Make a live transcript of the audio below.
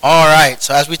All right.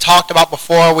 So as we talked about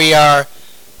before, we are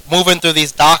moving through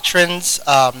these doctrines.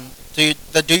 Do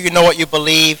you know what you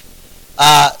believe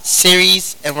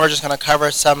series, and we're just going to cover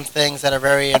some things that are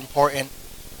very important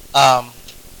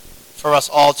for us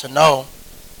all to know.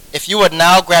 If you would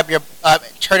now grab your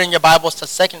turn in your Bibles to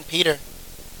 2 Peter,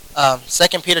 2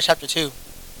 Peter chapter 2.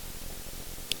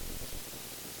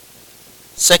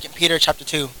 2 Peter chapter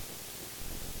 2.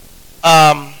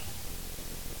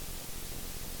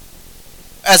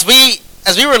 As we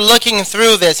were looking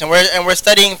through this and we're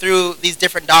studying through these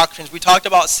different doctrines, we talked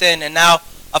about sin, and now,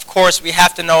 of course, we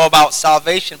have to know about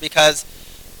salvation, because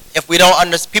if we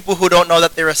don't people who don't know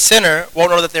that they're a sinner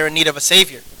won't know that they're in need of a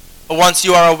Savior. But once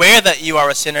you are aware that you are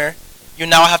a sinner, you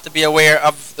now have to be aware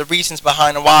of the reasons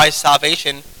behind why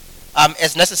salvation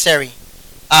is necessary.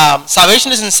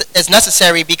 Salvation is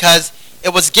necessary because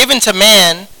it was given to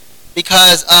man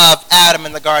because of Adam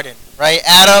in the garden, right?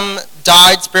 Adam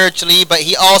died spiritually, but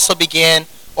he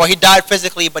died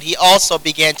physically, but he also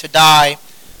began to die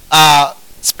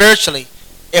spiritually.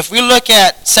 If we look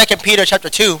at 2 Peter chapter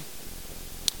 2,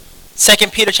 2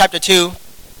 Peter chapter 2,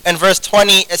 and verse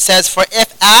 20, it says, "For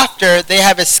if after they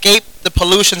have escaped the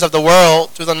pollutions of the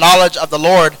world through the knowledge of the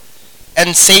Lord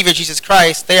and Savior Jesus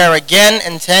Christ, they are again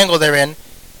entangled therein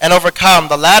and overcome,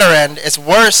 the latter end is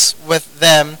worse with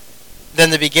them than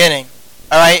the beginning."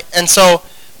 All right? And so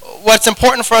what's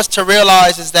important for us to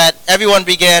realize is that everyone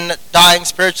began dying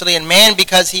spiritually, and man,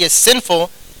 because he is sinful,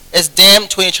 is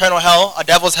damned to an eternal hell, a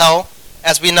devil's hell,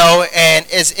 as we know, and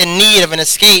is in need of an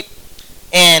escape.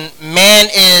 And man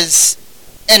is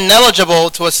ineligible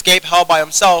to escape hell by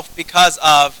himself because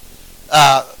of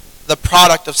the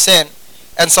product of sin.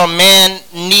 And so man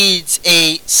needs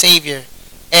a Savior.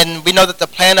 And we know that the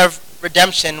plan of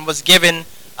redemption was given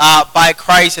by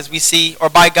Christ, as we see, or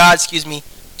by God,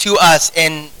 to us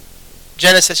in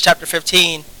Genesis chapter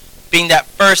 15, being that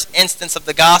first instance of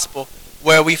the gospel,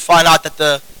 where we find out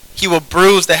that he will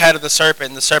bruise the head of the serpent,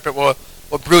 and the serpent will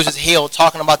bruise his heel,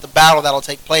 talking about the battle that will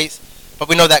take place. But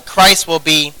we know that Christ will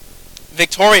be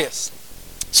victorious.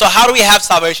 So how do we have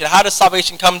salvation? How does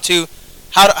salvation come to?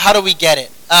 How do we get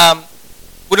it?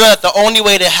 We know that the only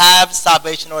way to have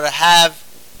salvation, or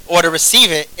to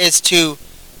receive it, is to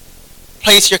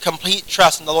place your complete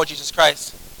trust in the Lord Jesus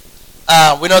Christ.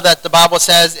 We know that the Bible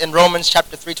says in Romans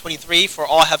chapter 3:23, "For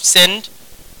all have sinned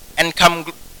and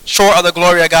come short of the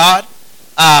glory of God."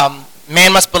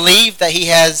 Man must believe that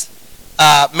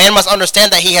man must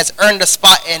understand that he has earned a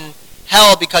spot in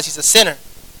hell because he's a sinner.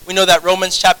 We know that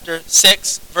Romans chapter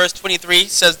 6 verse 23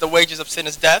 says the wages of sin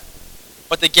is death,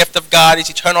 but the gift of God is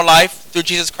eternal life through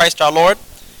Jesus Christ our Lord.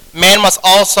 Man must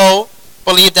also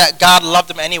believe that God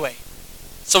loved him anyway.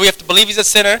 So we have to believe he's a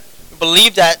sinner. We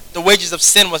believe that the wages of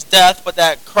sin was death, but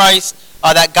that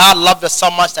that God loved us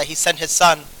so much that he sent his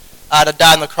son to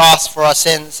die on the cross for our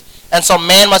sins. And so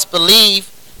man must believe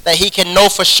that he can know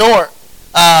for sure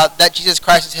that Jesus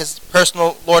Christ is his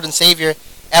personal Lord and Savior,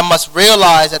 and must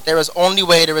realize that there is only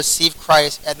way to receive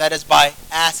Christ, and that is by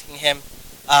asking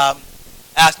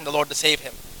the Lord to save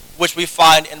him, which we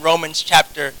find in Romans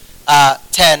chapter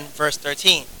 10, verse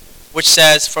 13, which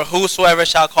says, "For whosoever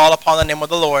shall call upon the name of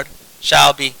the Lord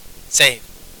shall be saved."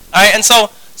 All right, and so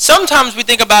sometimes we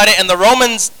think about it, and the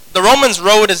Romans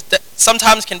road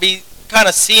sometimes can be kind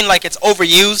of seen like it's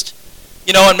overused,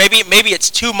 and maybe it's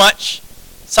too much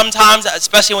sometimes,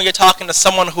 especially when you're talking to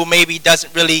someone who maybe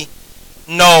doesn't really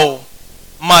know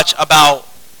much about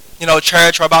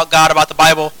church or about God, about the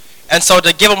Bible. And so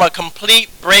to give them a complete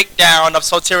breakdown of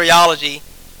soteriology,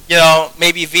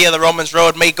 maybe via the Romans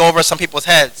road, may go over some people's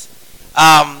heads.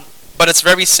 But it's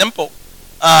very simple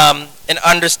in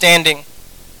understanding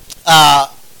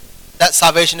that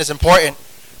salvation is important.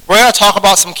 We're going to talk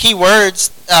about some key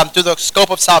words through the scope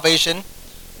of salvation.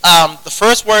 The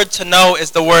first word to know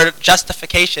is the word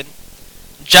justification.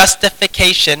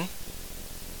 Justification.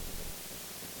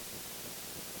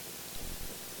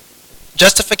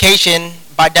 Justification,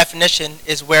 by definition,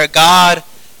 is where God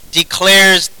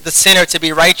declares the sinner to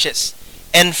be righteous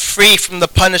and free from the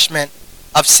punishment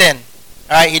of sin.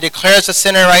 All right, he declares the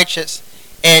sinner righteous,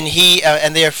 and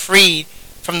they are freed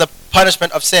from the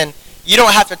punishment of sin. You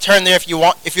don't have to turn there if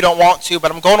you don't want to,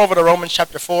 but I'm going over to Romans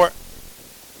chapter 4.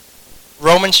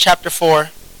 Romans chapter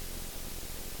 4.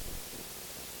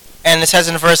 And it says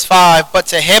in verse 5, "But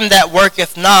to him that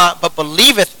worketh not, but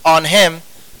believeth on him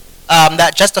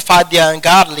that justified the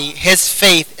ungodly, his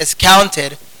faith is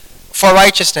counted for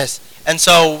righteousness." And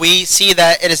so we see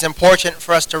that it is important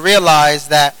for us to realize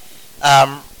that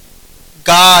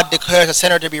God declares a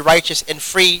sinner to be righteous and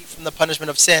free from the punishment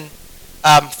of sin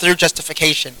through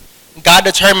justification. God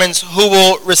determines who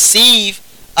will receive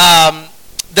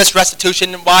this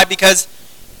restitution. Why? Because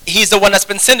he's the one that's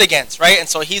been sinned against, right? And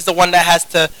so he's the one that has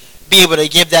to be able to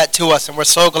give that to us. And we're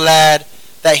so glad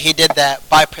that he did that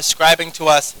by prescribing to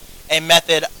us a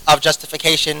method of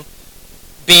justification,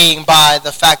 being by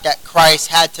the fact that Christ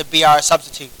had to be our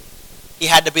substitute. He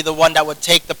had to be the one that would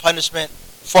take the punishment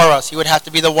for us. He would have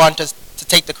to be the one to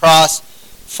take the cross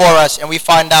for us. And we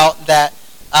find out that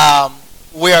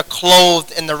we are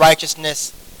clothed in the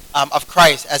righteousness of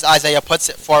Christ, as Isaiah puts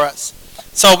it for us.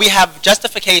 So we have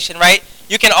justification, right?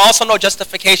 You can also know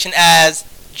justification as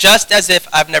just as if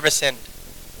I've never sinned.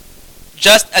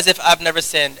 Just as if I've never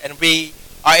sinned. And we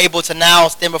are able to now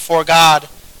stand before God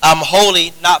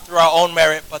holy, not through our own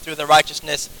merit, but through the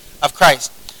righteousness of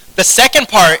Christ. The second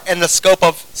part in the scope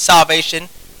of salvation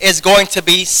is going to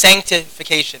be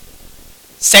sanctification.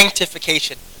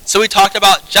 Sanctification. So we talked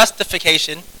about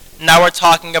justification. Now we're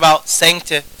talking about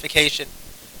sanctification.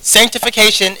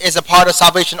 Sanctification is a part of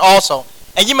salvation also.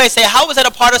 And you may say, how is that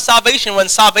a part of salvation when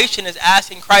salvation is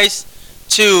asking Christ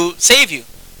to save you?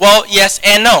 Well, yes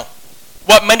and no.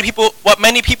 What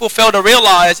many people fail to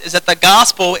realize is that the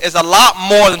gospel is a lot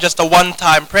more than just a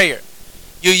one-time prayer.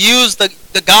 You use the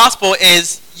gospel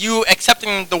is you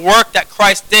accepting the work that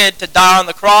Christ did to die on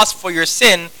the cross for your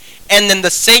sin, and then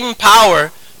the same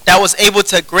power that was able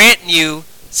to grant you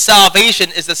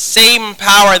salvation is the same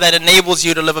power that enables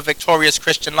you to live a victorious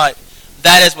Christian life.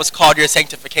 That is what's called your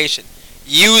sanctification.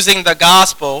 Using the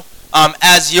gospel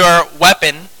as your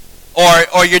weapon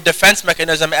or your defense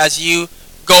mechanism as you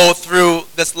go through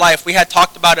this life. We had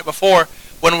talked about it before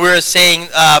when we were saying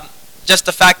just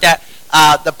the fact that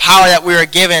the power that we are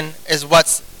given is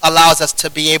what allows us to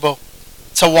be able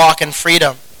to walk in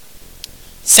freedom.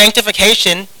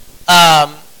 Sanctification,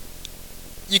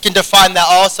 you can define that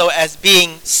also as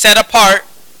being set apart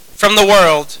from the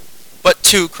world, but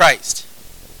to Christ.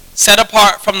 Set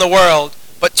apart from the world,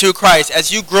 but to Christ.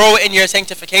 As you grow in your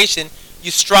sanctification,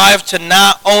 you strive to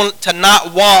not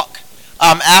walk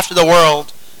after the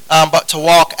world, but to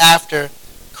walk after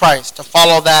Christ, to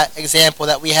follow that example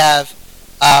that we have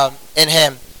in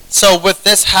him. So with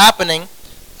this happening,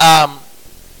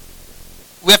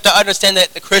 we have to understand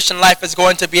that the Christian life is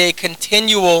going to be a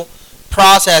continual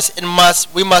process, and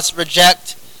we must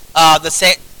reject the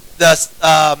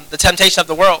temptation of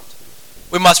the world.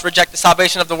 We must reject the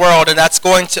salvation of the world, and that's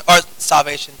going to our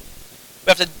salvation. We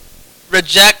have to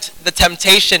reject the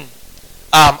temptation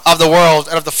of the world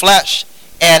and of the flesh.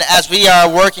 And as we are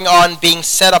working on being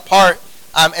set apart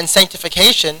in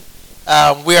sanctification,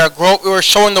 we are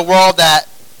showing the world that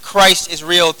Christ is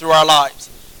real through our lives.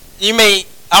 I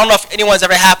don't know if anyone's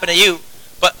ever happened to you,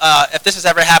 but if this has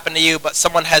ever happened to you, but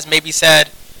someone has maybe said,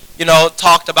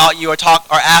 talked about you or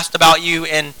asked about you,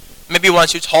 and maybe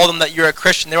once you told them that you're a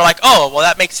Christian, they were like, oh, well,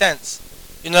 that makes sense.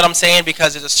 You know what I'm saying?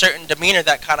 Because there's a certain demeanor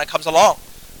that kind of comes along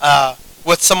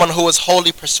with someone who is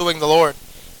wholly pursuing the Lord.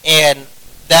 And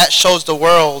that shows the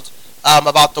world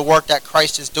about the work that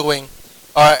Christ is doing,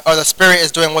 or the Spirit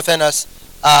is doing within us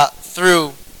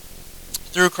through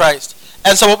Christ.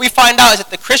 And so what we find out is that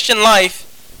the Christian life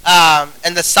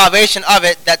and the salvation of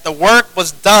it, that the work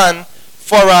was done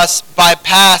for us by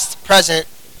past, present,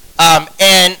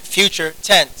 and future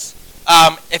tense.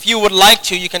 If you would like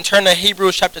to, you can turn to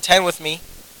Hebrews chapter 10 with me.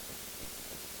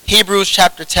 Hebrews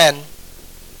chapter 10.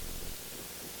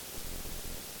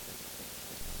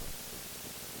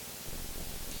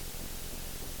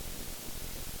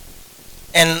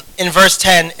 And in verse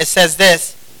 10 it says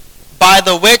this: by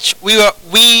the which we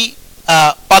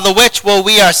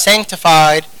are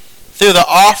sanctified through the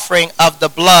offering of the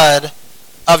blood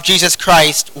of Jesus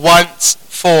Christ once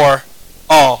for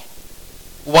all.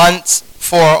 Once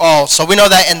for all. So we know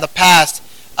that in the past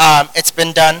it's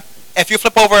been done. If you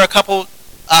flip over a couple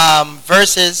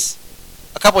verses,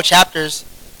 a couple chapters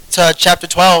to chapter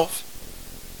 12,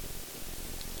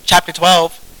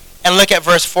 and look at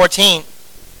verse 14.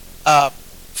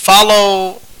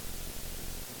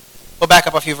 We'll back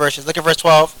up a few verses. Look at verse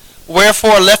 12.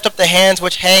 Wherefore lift up the hands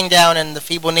which hang down and the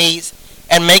feeble knees,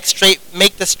 and make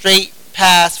the straight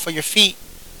path for your feet,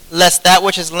 lest that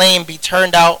which is lame be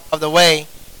turned out of the way,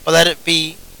 but let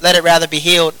it rather be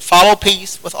healed. Follow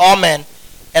peace with all men,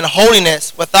 and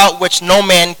holiness, without which no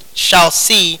man shall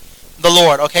see the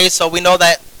Lord. Okay, so we know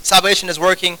that salvation is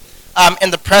working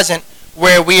in the present,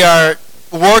 where we are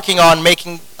working on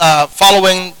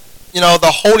following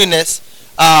the holiness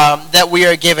that we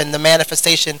are given, the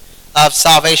manifestation of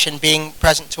salvation being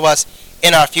present to us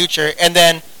in our future. And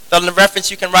then the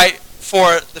reference you can write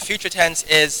for the future tense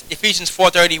is Ephesians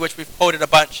 4:30, which we've quoted a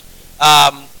bunch,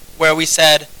 where we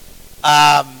said,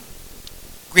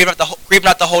 grieve not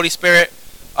the Holy Spirit,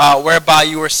 whereby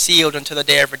you were sealed unto the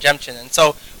day of redemption. And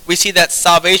so we see that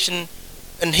salvation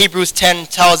in Hebrews 10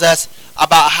 tells us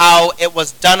about how it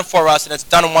was done for us, and it's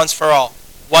done once for all.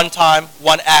 One time,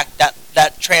 one act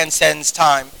that transcends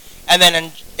time. And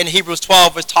then in Hebrews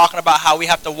 12, we're talking about how we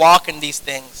have to walk in these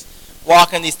things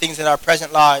in our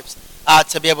present lives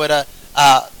to be able to,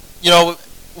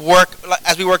 work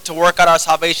as we work to work out our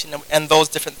salvation and those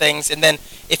different things. And then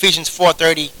Ephesians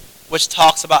 4:30, which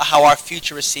talks about how our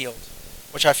future is sealed,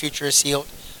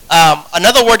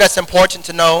 Another word that's important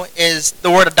to know is the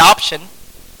word adoption.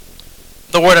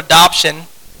 The word adoption.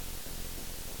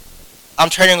 I'm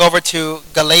turning over to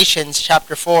Galatians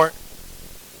chapter 4.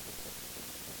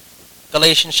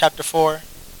 Galatians chapter 4.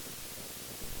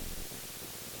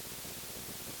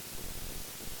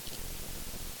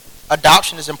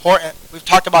 Adoption is important. We've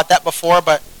talked about that before,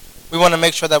 but we want to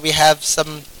make sure that we have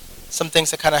some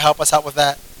things to kind of help us out with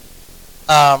that.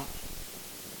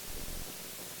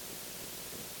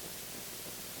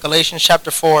 Galatians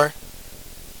chapter 4.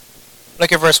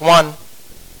 Look at verse 1.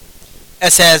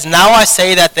 It says, "Now I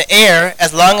say that the heir,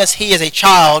 as long as he is a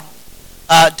child,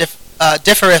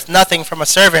 differeth nothing from a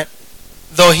servant,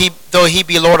 though he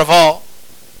be Lord of all,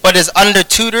 but is under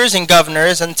tutors and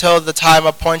governors until the time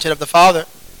appointed of the Father.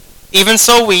 Even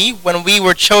so we, when we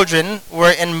were children,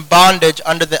 were in bondage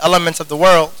under the elements of the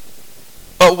world.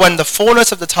 But when the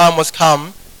fullness of the time was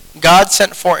come, God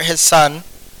sent forth his Son,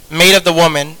 made of the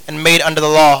woman, and made under the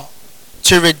law,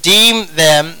 to redeem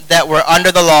them that were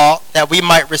under the law, that we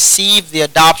might receive the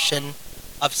adoption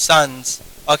of sons."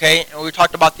 Okay, and we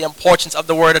talked about the importance of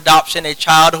the word adoption. A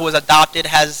child who is adopted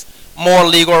has more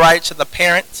legal rights to the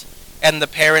parent and the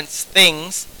parent's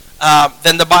things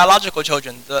than the biological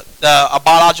children. A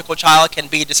biological child can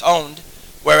be disowned,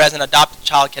 whereas an adopted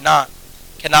child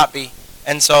cannot be.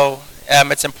 And so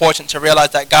it's important to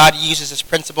realize that God uses this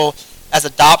principle as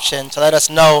adoption to let us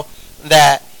know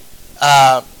that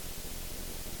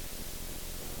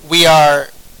we are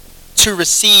to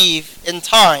receive in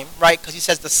time, right? Because he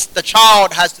says the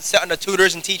child has to sit under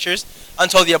tutors and teachers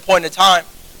until the appointed time.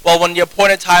 Well, when the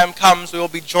appointed time comes, we will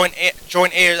be joint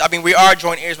heirs. I mean, we are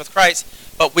joint heirs with Christ,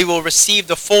 but we will receive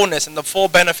the fullness and the full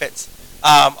benefits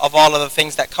of all of the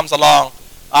things that comes along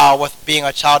with being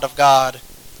a child of God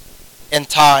in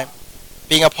time.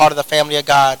 Being a part of the family of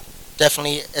God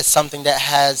definitely is something that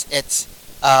has its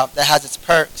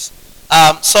perks.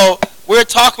 So we're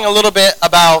talking a little bit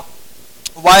about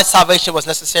why salvation was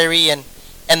necessary and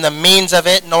the means of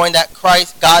it, knowing that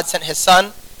God sent his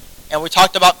Son. And we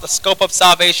talked about the scope of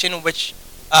salvation, which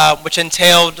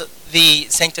entailed the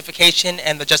sanctification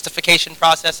and the justification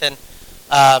process, and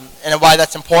why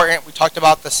that's important. We talked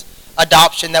about this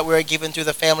adoption that we were given through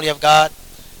the family of God.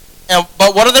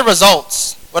 But what are the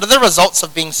results? What are the results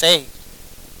of being saved?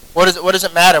 What does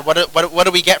it matter? What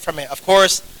do we get from it? Of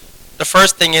course, the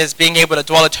first thing is being able to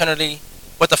dwell eternally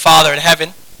with the Father in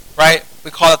heaven, right?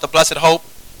 We call it the blessed hope.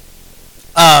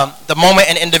 The moment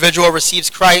an individual receives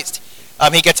Christ,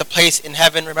 he gets a place in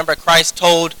heaven. Remember, Christ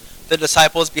told the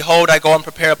disciples, "Behold, I go and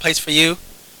prepare a place for you,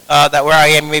 that where I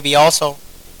am you may be also."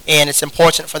 And it's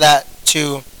important for that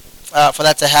to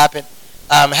happen.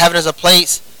 Heaven is a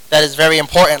place that is very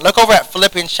important. Look over at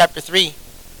Philippians chapter 3,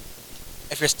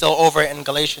 if you're still over in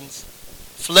Galatians.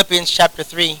 Philippians chapter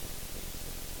 3.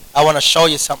 I want to show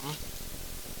you something.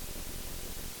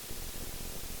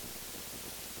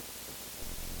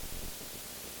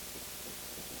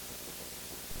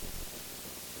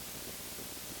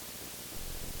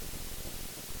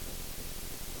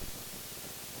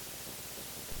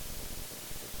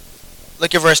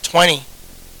 Look at verse 20.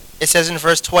 It says in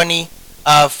verse 20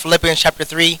 of Philippians chapter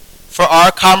 3, "For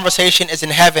our conversation is in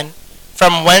heaven,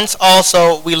 from whence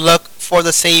also we look for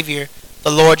the Savior, the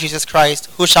Lord Jesus Christ,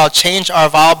 who shall change our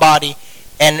vile body,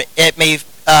 and that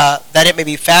it may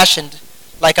be fashioned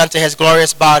like unto his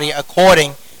glorious body,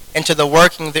 according into the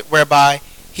working whereby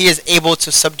he is able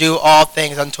to subdue all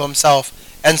things unto himself."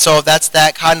 And so that's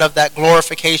that kind of that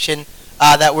glorification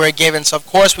that we're given. So of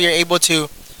course we are able to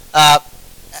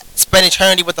spend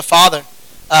eternity with the Father,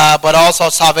 but also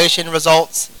salvation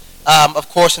results, of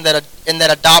course, in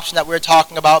that adoption that we're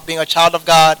talking about, being a child of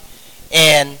God,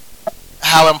 and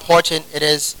how important it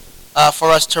is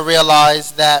for us to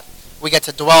realize that we get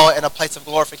to dwell in a place of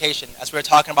glorification, as we were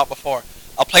talking about before,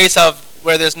 a place of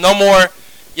where there's no more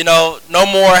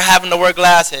having to wear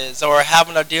glasses or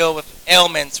having to deal with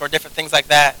ailments or different things like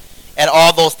that, and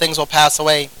all those things will pass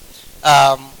away.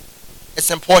 It's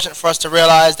important for us to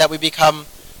realize that we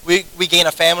gain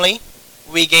a family,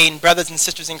 we gain brothers and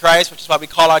sisters in Christ, which is why we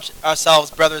call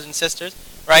ourselves brothers and sisters,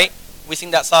 right? We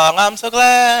sing that song, "I'm so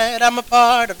glad I'm a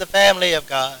part of the family of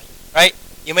God," right?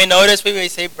 You may notice we may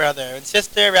say brother and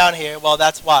sister around here. Well,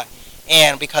 that's why.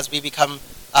 And because we become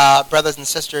brothers and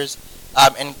sisters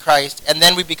in Christ. And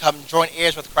then we become joint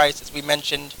heirs with Christ, as we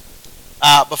mentioned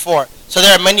before. So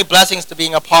there are many blessings to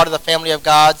being a part of the family of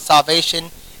God: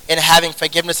 salvation, and having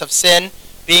forgiveness of sin,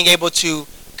 being able to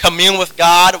commune with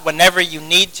God whenever you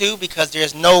need to, because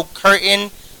there's no curtain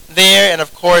there. And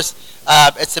of course,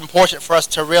 it's important for us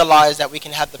to realize that we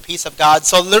can have the peace of God.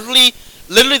 So literally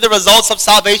the results of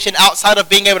salvation, outside of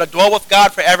being able to dwell with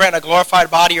God forever in a glorified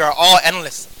body, are all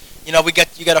endless. You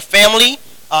get a family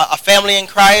in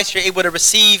Christ. You're able to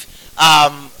receive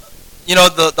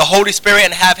the Holy Spirit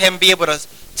and have Him be able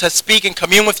to speak and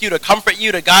commune with you, to comfort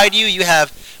you, to guide you. You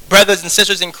have brothers and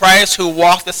sisters in Christ who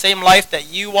walk the same life that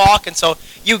you walk, and so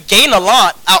you gain a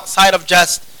lot outside of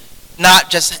just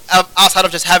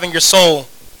having your soul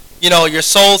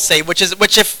saved, which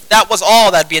if that was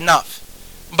all, that'd be enough.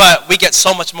 But we get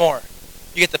so much more.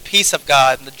 You get the peace of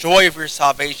God and the joy of your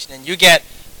salvation, and you get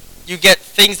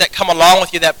things that come along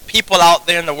with you that people out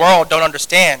there in the world don't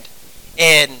understand.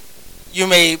 And you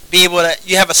may be able to,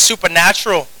 you have a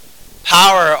supernatural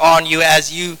power on you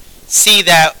as you see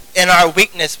that in our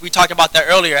weakness. We talked about that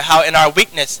earlier, how in our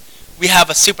weakness we have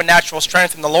a supernatural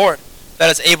strength in the Lord that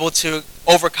is able to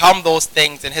overcome those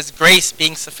things, and His grace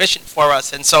being sufficient for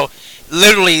us. And so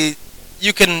literally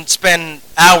you can spend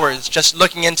hours just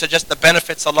looking into just the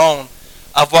benefits alone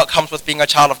of what comes with being a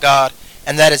child of God,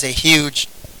 and that is a huge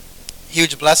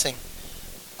blessing.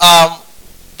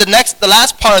 The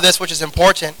last part of this, which is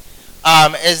important,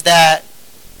 is that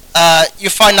you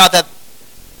find out that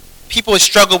people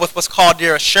struggle with what's called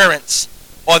their assurance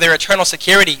or their eternal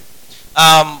security.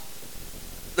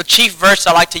 The chief verse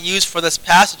I like to use for this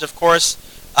passage, of course,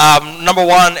 number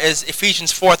one is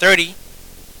Ephesians 4:30,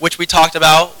 which we talked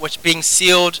about, which being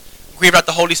sealed, grieved out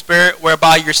the Holy Spirit,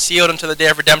 whereby you're sealed until the day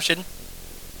of redemption.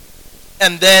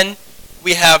 And then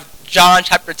we have John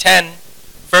chapter 10,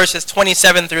 verses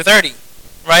 27 through 30,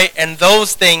 right? And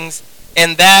those things,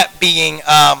 and that being,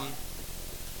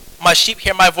 my sheep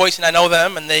hear my voice, and I know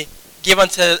them, and I give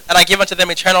unto them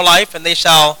eternal life, and they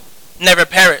shall never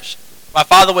perish. My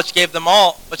Father, which gave them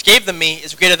me,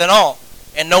 is greater than all,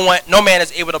 and no man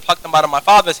is able to pluck them out of my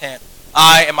Father's hand.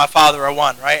 I and my Father are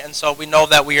one, right? And so we know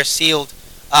that we are sealed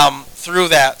through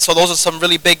that. So those are some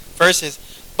really big verses.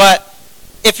 But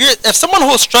if someone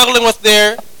who is struggling with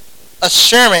their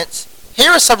assurance,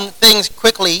 here are some things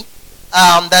quickly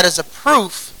that is a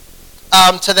proof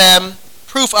to them,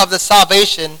 proof of the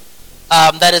salvation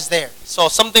that is there. So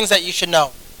some things that you should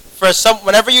know.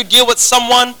 Whenever you deal with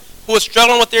someone who is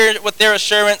struggling with their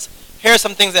assurance, here are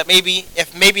some things that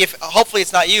hopefully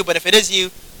it's not you, but if it is you,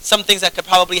 some things that could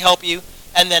probably help you,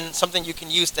 and then something you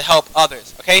can use to help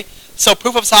others. Okay? So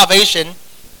proof of salvation,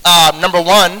 number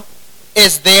one,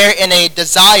 is there in a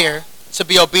desire to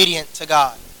be obedient to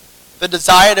God. The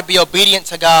desire to be obedient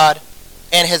to God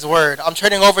and His Word. I'm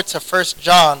turning over to 1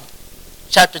 John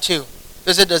chapter 2.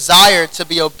 There's a desire to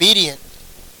be obedient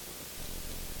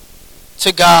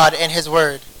to God and His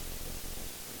Word.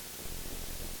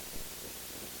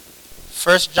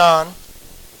 1 John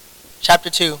chapter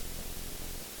 2.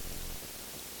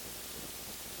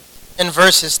 In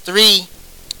verses 3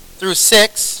 through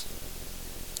 6,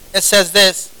 it says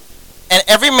this: And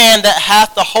every man that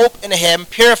hath the hope in Him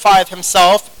purifieth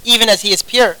himself, even as he is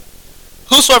pure.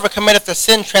 Whosoever committeth a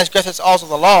sin transgresseth also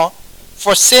the law,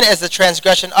 for sin is the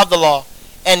transgression of the law.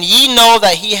 And ye know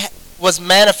that He was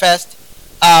manifest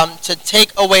to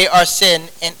take away our sin,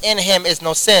 and in Him is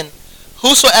no sin.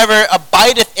 Whosoever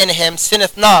abideth in Him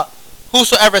sinneth not.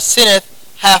 Whosoever sinneth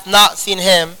hath not seen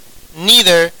Him,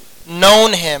 neither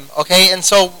known Him. Okay, and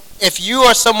so if you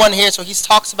are someone here, so he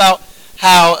talks about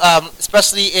how,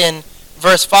 especially in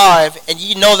verse 5, and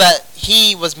ye know that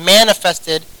He was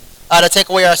manifested to take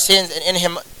away our sins, and in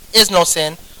Him is no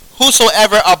sin.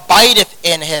 Whosoever abideth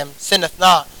in Him sinneth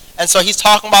not. And so he's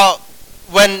talking about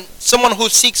when someone who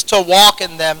seeks to walk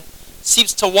in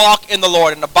the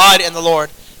Lord and abide in the Lord,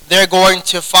 they're going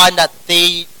to find that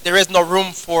there is no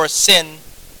room for sin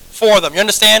for them. You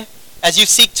understand? As you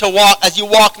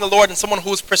walk in the Lord, and someone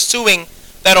who's pursuing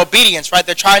that obedience, right?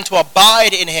 They're trying to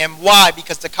abide in Him. Why?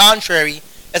 Because the contrary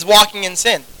is walking in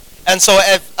sin. And so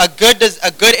if a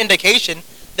good indication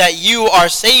that you are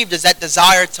saved is that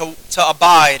desire to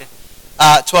abide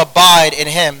in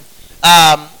Him.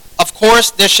 Of course,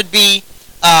 there should be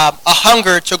a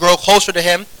hunger to grow closer to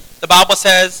Him. The Bible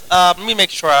says, let me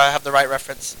make sure I have the right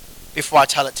reference before I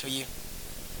tell it to you.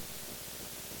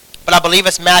 But I believe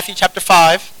it's Matthew chapter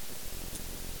 5.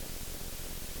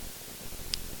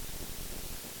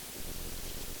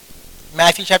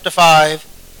 Matthew chapter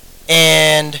 5,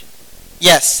 and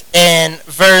yes, and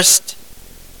verse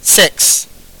 6.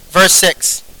 Verse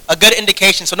 6, a good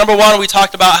indication. So number one, we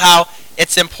talked about how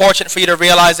it's important for you to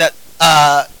realize that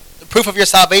the proof of your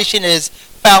salvation is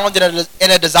found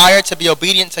in a desire to be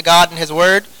obedient to God and His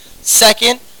Word.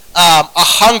 Second, a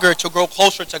hunger to grow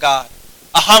closer to God.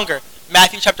 A hunger.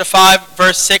 Matthew chapter 5,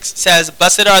 verse 6 says,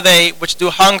 "Blessed are they which do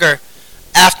hunger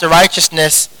after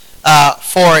righteousness,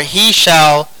 for he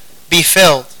shall be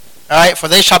filled." All right, for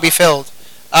they shall be filled.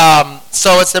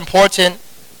 So it's important,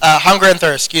 hunger and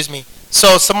thirst, excuse me.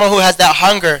 So someone who has that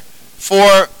hunger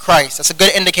for Christ, that's a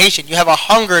good indication. You have a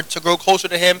hunger to grow closer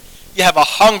to Him. You have a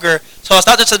hunger. So it's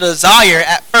not just a desire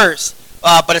at first,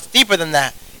 but it's deeper than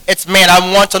that. It's, man,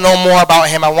 I want to know more about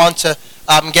Him. I want to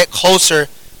get closer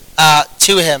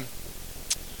to Him.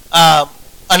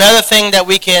 Another thing that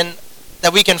we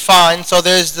can find, so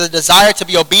there's the desire to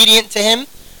be obedient to Him.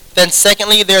 Then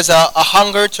secondly, there's a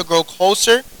hunger to grow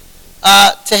closer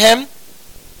to Him,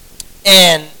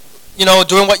 and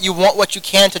doing what you want, what you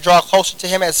can to draw closer to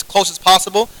Him as close as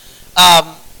possible.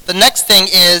 The next thing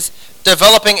is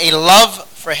developing a love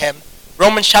for Him.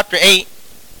 Romans chapter 8,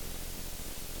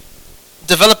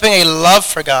 developing a love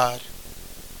for God.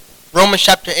 Romans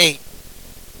chapter 8.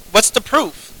 What's the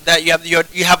proof that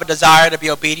you have a desire to be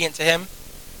obedient to Him?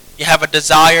 You have a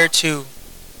desire to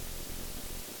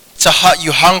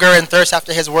you hunger and thirst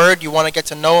after His Word. You want to get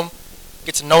to know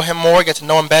Him more, get to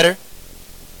know Him better.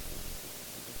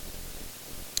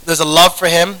 There's a love for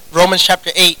Him. Romans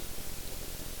chapter 8.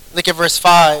 Look at verse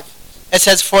 5. It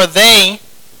says, For they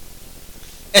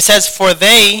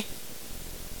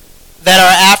that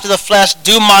are after the flesh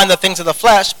do mind the things of the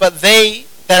flesh, but they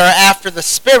that are after the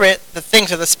Spirit, the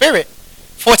things of the Spirit.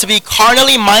 For to be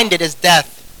carnally minded is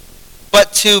death,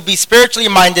 but to be spiritually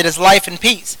minded is life and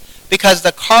peace. Because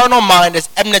the carnal mind is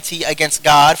enmity against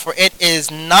God, for it is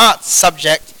not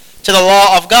subject to the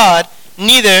law of God,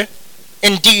 neither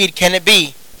indeed can it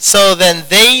be. So then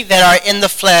they that are in the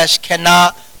flesh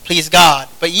cannot please God.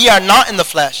 But ye are not in the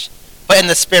flesh, but in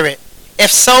the Spirit.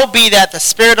 If so be that the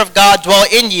Spirit of God dwell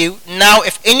in you. Now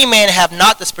if any man have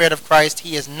not the Spirit of Christ,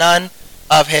 he is none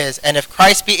of His. And if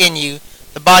Christ be in you,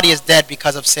 the body is dead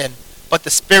because of sin, but the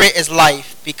Spirit is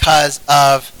life because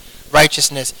of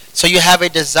righteousness. So you have a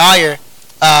desire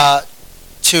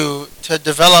to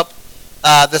develop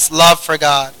this love for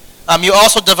God. You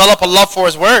also develop a love for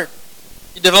His Word.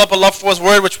 You develop a love for His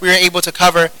Word, which we were able to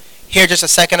cover here just a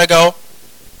second ago.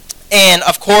 And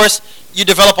of course, you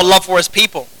develop a love for His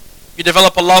people. You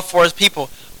develop a love for His people.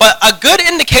 But a good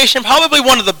indication, probably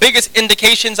one of the biggest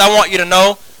indications I want you to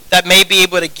know that may be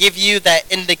able to give you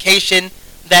that indication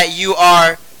that you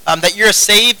are that you're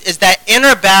saved, is that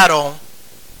inner battle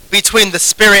between the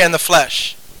Spirit and the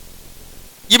flesh.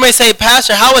 You may say,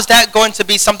 Pastor, how is that going to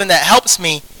be something that helps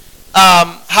me?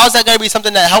 How is that going to be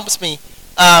something that helps me?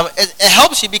 It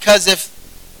helps you because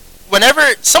whenever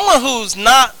someone who's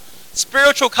not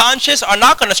spiritual conscious are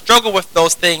not going to struggle with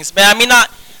those things. Man, I mean,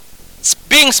 not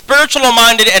being spiritual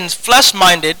minded and flesh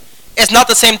minded is not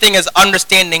the same thing as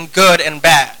understanding good and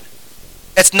bad.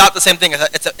 It's not the same thing.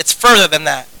 It's further than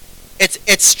that.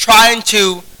 It's trying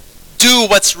to do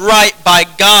what's right by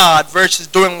God versus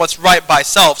doing what's right by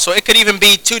self. So it could even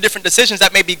be two different decisions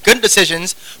that may be good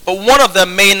decisions, but one of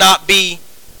them may not bring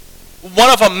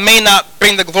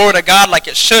the glory to God like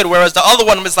it should, whereas the other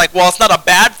one is like, well, it's not a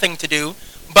bad thing to do,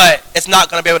 but it's not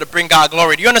going to be able to bring God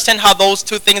glory. Do you understand how those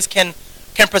two things can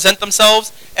present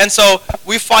themselves? And so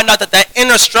we find out that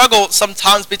inner struggle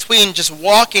sometimes between just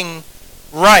walking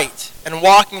right and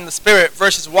walking in the Spirit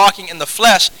versus walking in the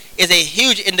flesh is a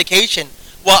huge indication.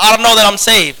 Well, I don't know that I'm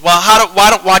saved. Well,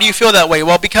 why do you feel that way?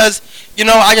 Well, because,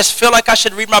 I just feel like I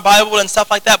should read my Bible and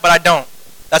stuff like that, but I don't.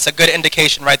 That's a good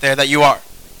indication right there that you are.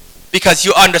 Because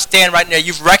you understand right now,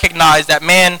 you've recognized that,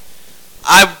 man,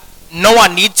 I know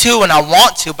I need to and I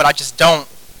want to, but I just don't.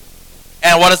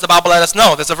 And what does the Bible let us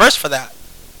know? There's a verse for that.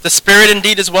 The Spirit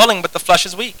indeed is willing, but the flesh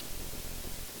is weak.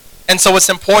 And so it's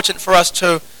important for us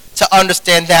to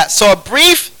understand that. So a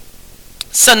brief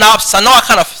synopsis, I know I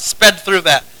kind of sped through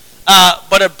that,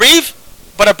 but a brief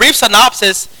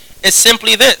synopsis is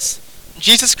simply this.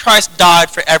 Jesus Christ died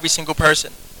for every single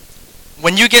person.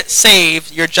 When you get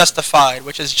saved, you're justified,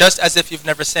 which is just as if you've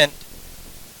never sinned.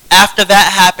 After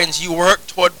that happens, you work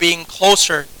toward being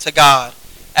closer to God,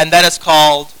 and that is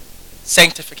called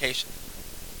sanctification.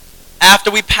 After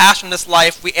we pass from this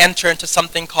life, we enter into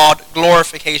something called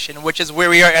glorification, which is where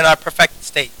we are in our perfected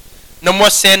state. No more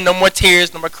sin, no more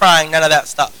tears, no more crying, none of that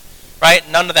stuff, right?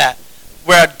 None of that.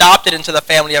 We're adopted into the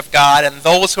family of God, and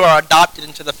those who are adopted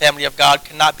into the family of God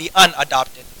cannot be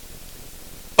unadopted.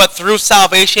 But through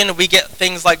salvation, we get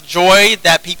things like joy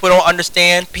that people don't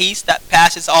understand, peace that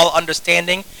passes all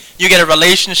understanding. You get a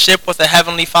relationship with the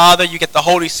Heavenly Father. You get the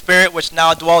Holy Spirit, which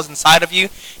now dwells inside of you.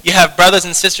 You have brothers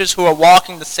and sisters who are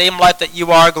walking the same life that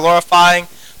you are, glorifying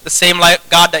the same life,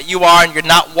 God, that you are, and you're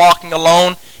not walking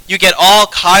alone. You get all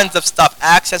kinds of stuff,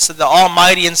 access to the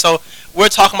Almighty. And so we're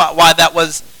talking about why that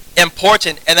was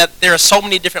important, and that there are so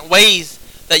many different ways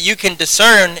that you can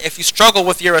discern if you struggle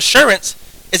with your assurance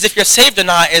is if you're saved or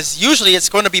not. Is usually it's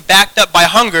going to be backed up by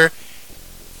hunger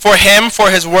for Him, for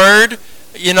His Word,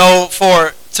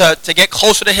 to get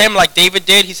closer to Him, like David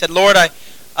did. He said, Lord,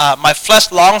 my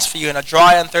flesh longs for you in a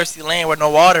dry and thirsty land where no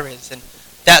water is. And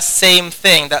that same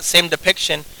thing, that same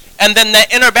depiction. And then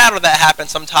that inner battle that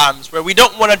happens sometimes where we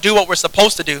don't want to do what we're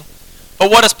supposed to do.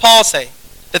 But what does Paul say?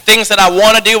 The things that I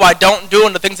want to do, I don't do,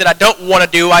 and the things that I don't want to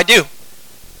do, I do.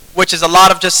 Which is a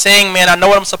lot of just saying, man, I know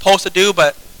what I'm supposed to do,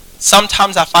 but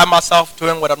sometimes I find myself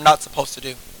doing what I'm not supposed to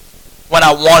do when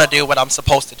I want to do what I'm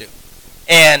supposed to do.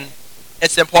 And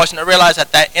it's important to realize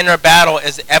that that inner battle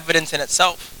is evidence in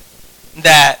itself.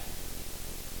 That,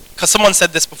 because someone said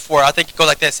this before, I think it goes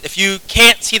like this: if you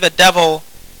can't see the devil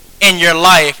in your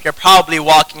life, you're probably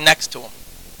walking next to him.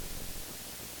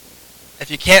 If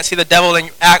you can't see the devil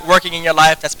working in your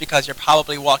life, that's because you're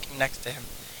probably walking next to him.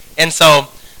 And so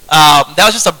that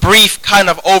was just a brief kind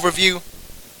of overview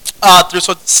through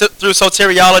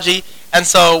soteriology. And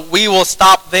so we will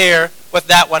stop there with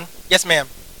that one. Yes, ma'am.